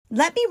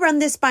Let me run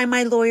this by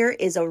my lawyer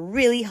is a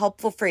really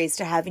helpful phrase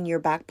to have in your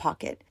back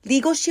pocket.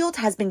 Legal Shield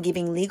has been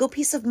giving legal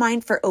peace of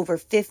mind for over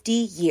 50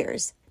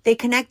 years. They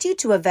connect you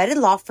to a vetted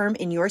law firm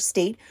in your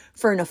state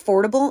for an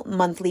affordable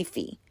monthly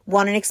fee.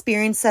 Want an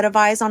experienced set of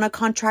eyes on a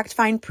contract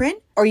fine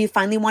print? Or you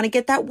finally want to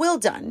get that will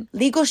done?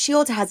 Legal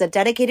Shield has a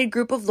dedicated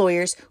group of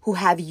lawyers who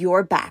have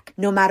your back,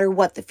 no matter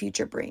what the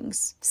future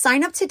brings.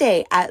 Sign up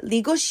today at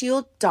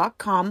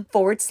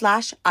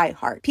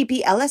LegalShield.com/iHeart.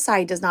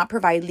 PPLSI does not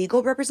provide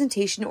legal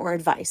representation or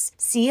advice.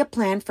 See a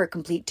plan for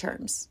complete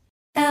terms.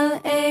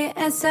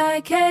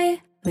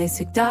 LASIK.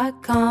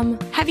 LASIK.com.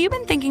 Have you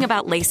been thinking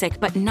about LASIK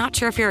but not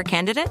sure if you're a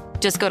candidate?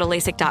 Just go to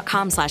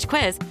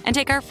LASIK.com/quiz and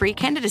take our free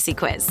candidacy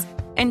quiz.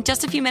 In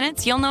just a few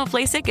minutes, you'll know if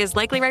LASIK is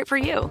likely right for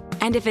you.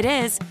 And if it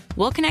is,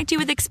 we'll connect you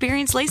with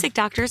experienced LASIK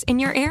doctors in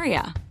your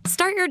area.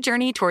 Start your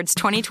journey towards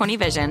 20/20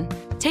 vision.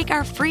 Take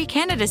our free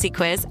candidacy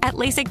quiz at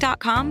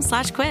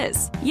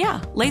LASIK.com/quiz. Yeah,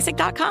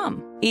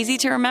 LASIK.com. Easy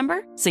to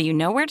remember, so you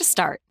know where to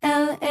start.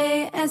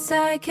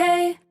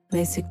 LASIK.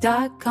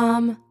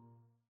 LASIK.com.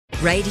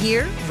 Right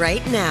here,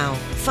 right now.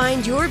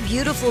 Find your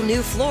beautiful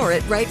new floor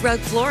at Right Rug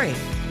Flooring.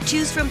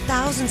 Choose from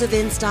thousands of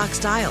in-stock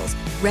styles,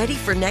 ready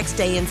for next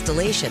day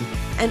installation,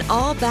 and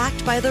all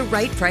backed by the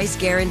right price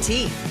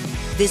guarantee.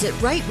 Visit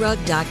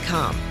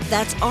rightrug.com.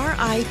 That's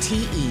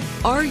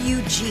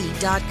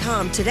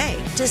RITERUG.com today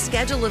to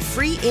schedule a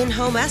free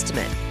in-home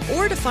estimate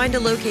or to find a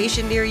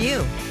location near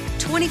you.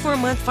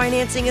 24-month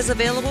financing is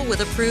available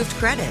with approved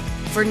credit.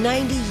 For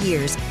 90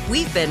 years,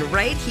 we've been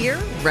right here,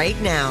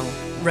 right now.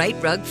 Right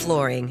Rug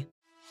Flooring.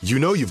 You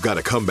know you've got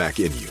a comeback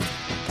in you.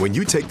 When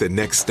you take the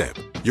next step,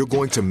 you're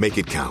going to make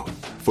it count.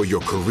 For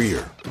your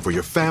career, for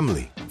your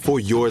family, for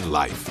your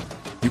life.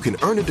 You can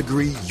earn a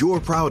degree you're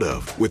proud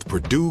of with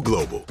Purdue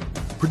Global.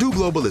 Purdue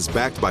Global is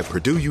backed by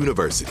Purdue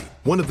University,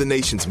 one of the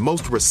nation's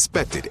most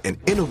respected and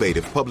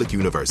innovative public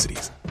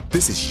universities.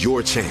 This is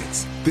your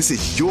chance. This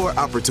is your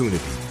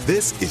opportunity.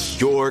 This is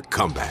your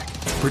comeback.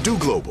 Purdue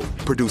Global,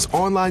 Purdue's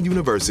online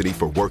university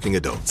for working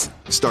adults.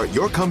 Start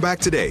your comeback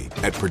today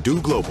at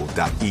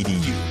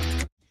purdueglobal.edu.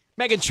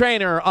 Meghan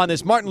Trainor on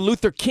this Martin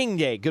Luther King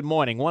Day. Good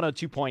morning,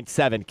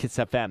 102.7 KISS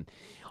FM.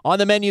 On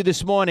the menu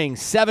this morning,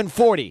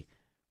 7:40,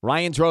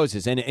 Ryan's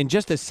Roses. And in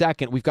just a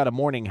second, we've got a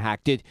morning hack.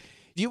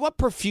 What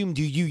perfume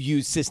do you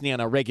use, Sisney, on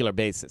a regular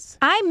basis?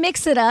 I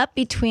mix it up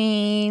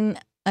between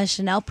a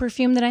Chanel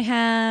perfume that I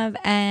have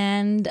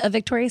and a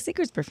Victoria's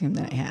Secret perfume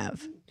that I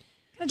have.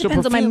 It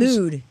depends on my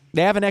mood.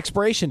 They have an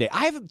expiration date.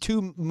 I have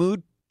 2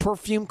 mood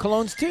perfume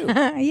colognes, too.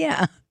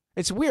 Yeah.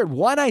 It's weird.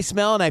 One I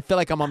smell and I feel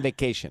like I'm on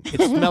vacation. It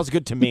smells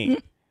good to me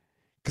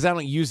because I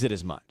don't use it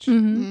as much.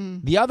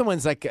 Mm-hmm. The other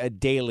one's like a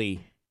daily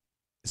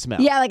smell.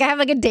 Yeah, like I have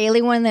like a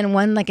daily one, then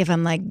one like if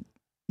I'm like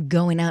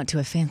going out to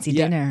a fancy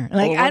dinner.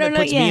 Like I don't know.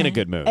 Puts me in a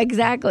good mood.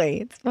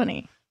 Exactly. It's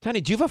funny. Tony,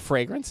 do you have a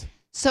fragrance?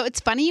 So it's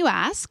funny you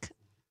ask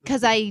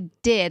because I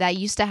did. I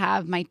used to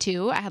have my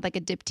 2. I had like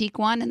a diptyque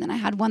one and then I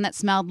had one that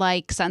smelled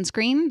like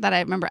sunscreen that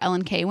I remember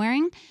Ellen Kay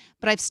wearing.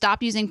 But I've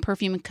stopped using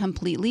perfume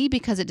completely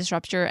because it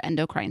disrupts your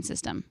endocrine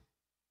system.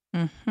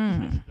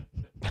 Mm-hmm.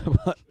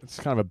 It's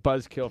kind of a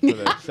buzzkill for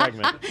the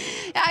segment.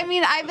 I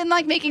mean, I've been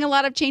like making a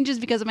lot of changes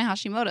because of my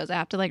Hashimoto's. I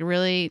have to like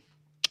really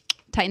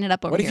tighten it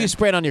up over here. What if you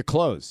spray it on your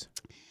clothes?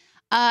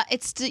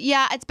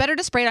 It's better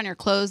to spray it on your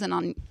clothes than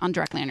on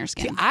directly on your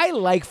skin. See, I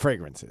like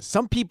fragrances.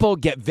 Some people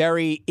get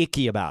very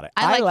icky about it.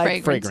 I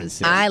like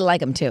fragrances. I like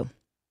them too.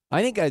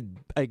 I think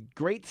a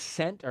great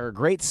scent or a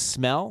great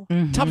smell.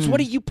 Mm-hmm. Tubbs, what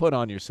do you put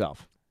on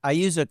yourself? I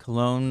use a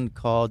cologne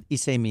called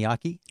Issey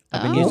Miyake.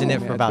 I've been using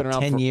it for about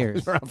 10 years.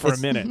 It's been around for a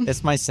minute.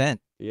 It's my scent.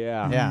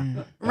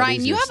 Yeah.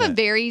 Ryan, you have a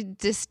very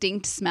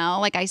distinct smell.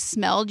 Like I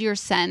smelled your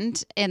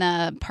scent in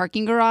a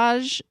parking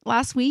garage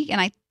last week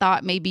and I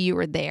thought maybe you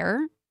were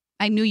there.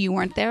 I knew you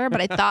weren't there, but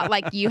I thought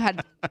like you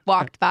had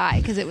walked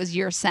by because it was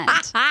your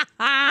scent.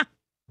 I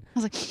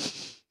was like,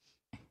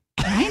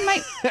 Ryan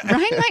might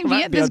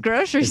be at this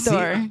grocery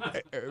store.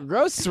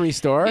 Grocery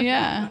store?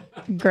 Yeah.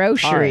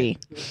 Grocery.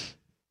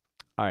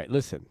 All right,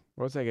 listen.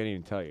 What was I going to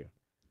even tell you?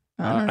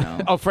 I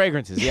don't know.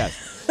 Fragrances,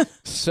 yes.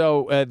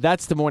 So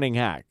that's the morning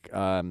hack.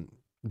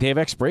 They have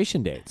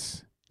expiration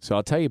dates, so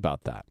I'll tell you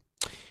about that.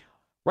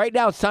 Right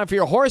now, it's time for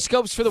your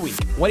horoscopes for the week.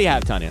 What do you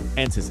have, Tanya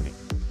and Sisney?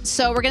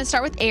 So we're going to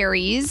start with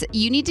Aries.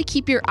 You need to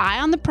keep your eye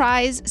on the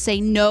prize. Say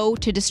no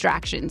to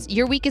distractions.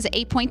 Your week is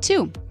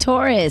 8.2.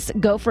 Taurus,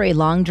 go for a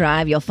long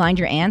drive. You'll find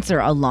your answer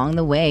along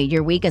the way.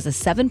 Your week is a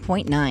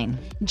 7.9.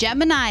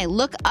 Gemini,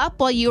 look up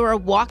while you are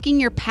walking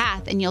your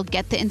path and you'll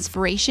get the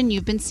inspiration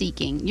you've been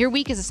seeking. Your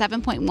week is a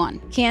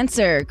 7.1.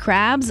 Cancer,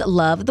 crabs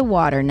love the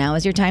water. Now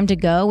is your time to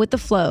go with the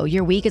flow.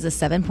 Your week is a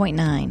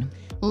 7.9.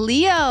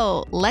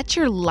 Leo, let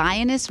your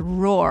lioness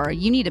roar.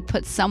 You need to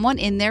put someone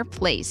in their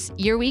place.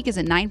 Your week is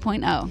a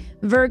 9.0.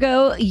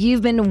 Virgo,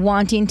 you've been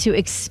wanting to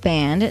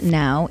expand.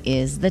 Now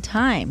is the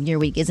time. Your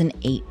week is an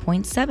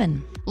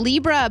 8.7.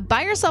 Libra,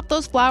 buy yourself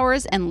those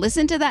flowers and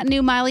listen to that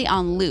new Miley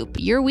on loop.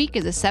 Your week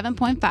is a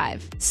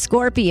 7.5.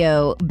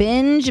 Scorpio,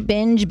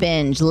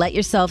 binge. Let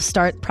yourself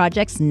start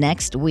projects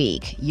next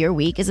week. Your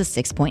week is a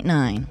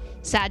 6.9.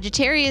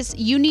 Sagittarius,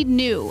 you need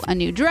new. A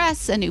new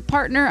dress, a new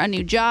partner, a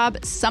new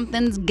job.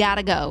 Something's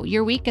gotta go.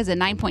 Your week is a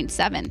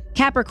 9.7.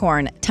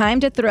 Capricorn, time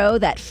to throw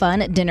that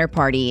fun dinner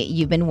party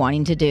you've been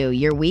wanting to do.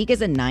 Your week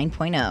is a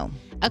 9.0.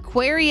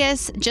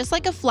 Aquarius, just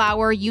like a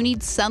flower, you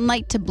need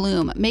sunlight to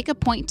bloom. Make a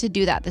point to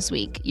do that this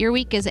week. Your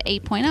week is a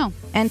 8.0.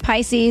 And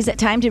Pisces,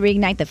 time to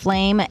reignite the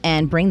flame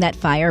and bring that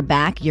fire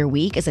back. Your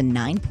week is a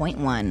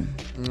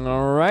 9.1.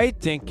 All right.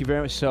 Thank you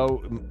very much.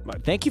 So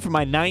thank you for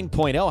my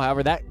 9.0,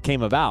 however that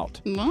came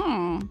about.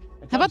 Oh.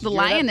 How about the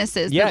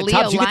lionesses? Yeah, the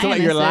Leo Tubbs, you get to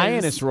let your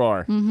lionesses. lioness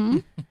roar. Mm-hmm.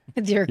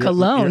 Your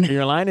cologne.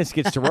 Your lioness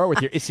gets to roar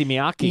with your Issey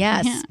Miyake.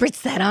 Yeah,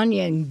 spritz that on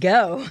you and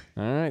go.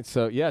 All right.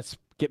 So, yes,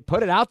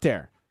 put it out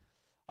there.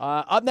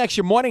 Up next,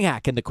 your morning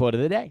hack and the quote of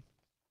the day.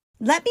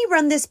 Let me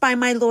run this by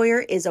my lawyer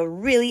is a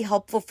really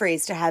helpful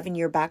phrase to have in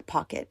your back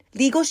pocket.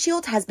 Legal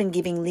Shield has been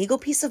giving legal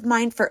peace of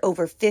mind for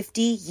over 50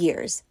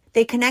 years.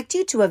 They connect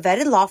you to a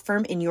vetted law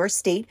firm in your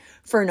state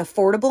for an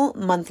affordable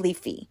monthly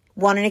fee.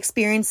 Want an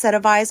experienced set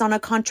of eyes on a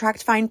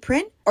contract fine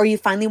print? Or you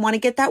finally want to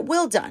get that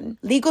will done?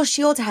 Legal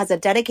Shield has a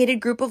dedicated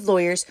group of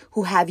lawyers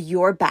who have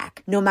your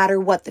back, no matter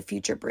what the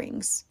future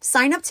brings.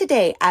 Sign up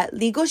today at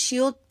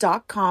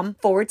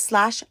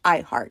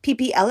LegalShield.com/iHeart.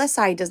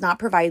 PPLSI does not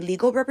provide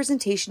legal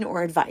representation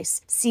or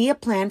advice. See a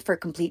plan for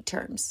complete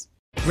terms.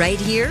 Right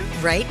here,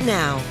 right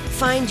now.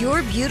 Find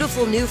your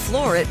beautiful new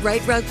floor at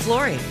Right Rug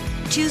Flooring.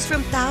 Choose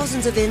from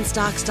thousands of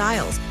in-stock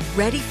styles,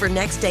 ready for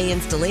next day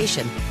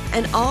installation,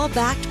 and all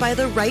backed by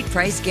the right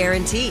price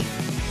guarantee.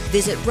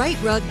 Visit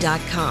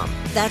rightrug.com.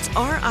 That's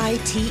RITERUG.com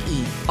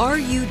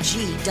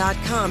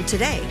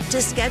today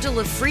to schedule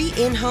a free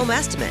in-home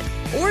estimate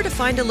or to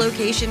find a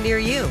location near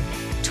you.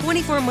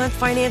 24-month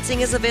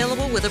financing is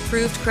available with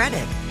approved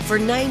credit. For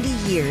 90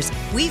 years,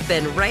 we've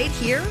been right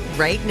here,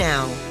 right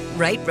now.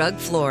 Right Rug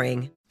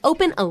Flooring.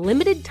 Open a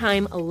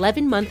limited-time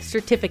 11-month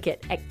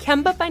certificate at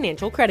Kemba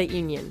Financial Credit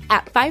Union.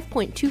 At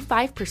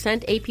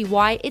 5.25%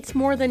 APY, it's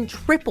more than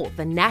triple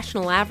the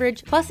national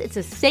average, plus it's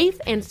a safe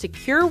and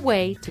secure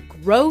way to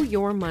grow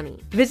your money.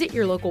 Visit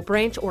your local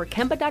branch or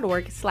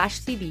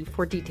kemba.org/cb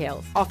for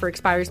details. Offer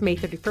expires May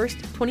 31st,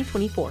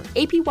 2024.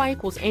 APY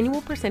equals annual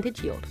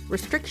percentage yield.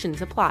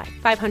 Restrictions apply.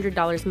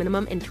 $500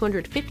 minimum and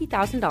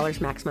 $250,000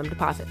 maximum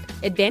deposit.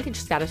 Advantage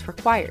status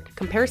required.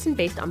 Comparison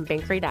based on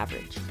bank rate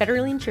average.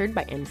 Federally insured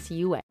by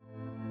NCUA.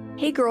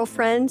 Hey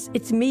girlfriends,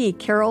 it's me,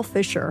 Carol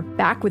Fisher,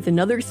 back with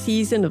another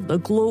season of the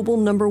global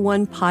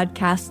 #1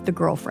 podcast, The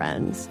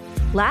Girlfriends.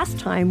 Last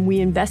time, we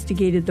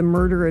investigated the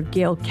murder of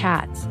Gail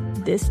Katz.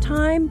 This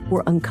time,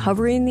 we're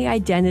uncovering the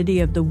identity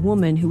of the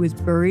woman who was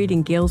buried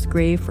in Gail's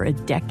grave for a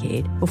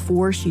decade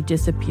before she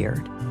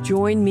disappeared.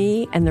 Join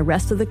me and the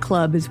rest of the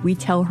club as we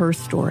tell her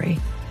story.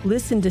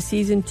 Listen to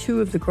Season 2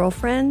 of The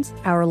Girlfriends,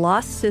 Our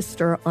Lost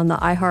Sister on the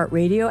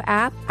iHeartRadio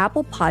app,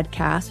 Apple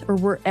Podcasts, or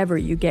wherever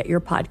you get your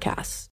podcasts.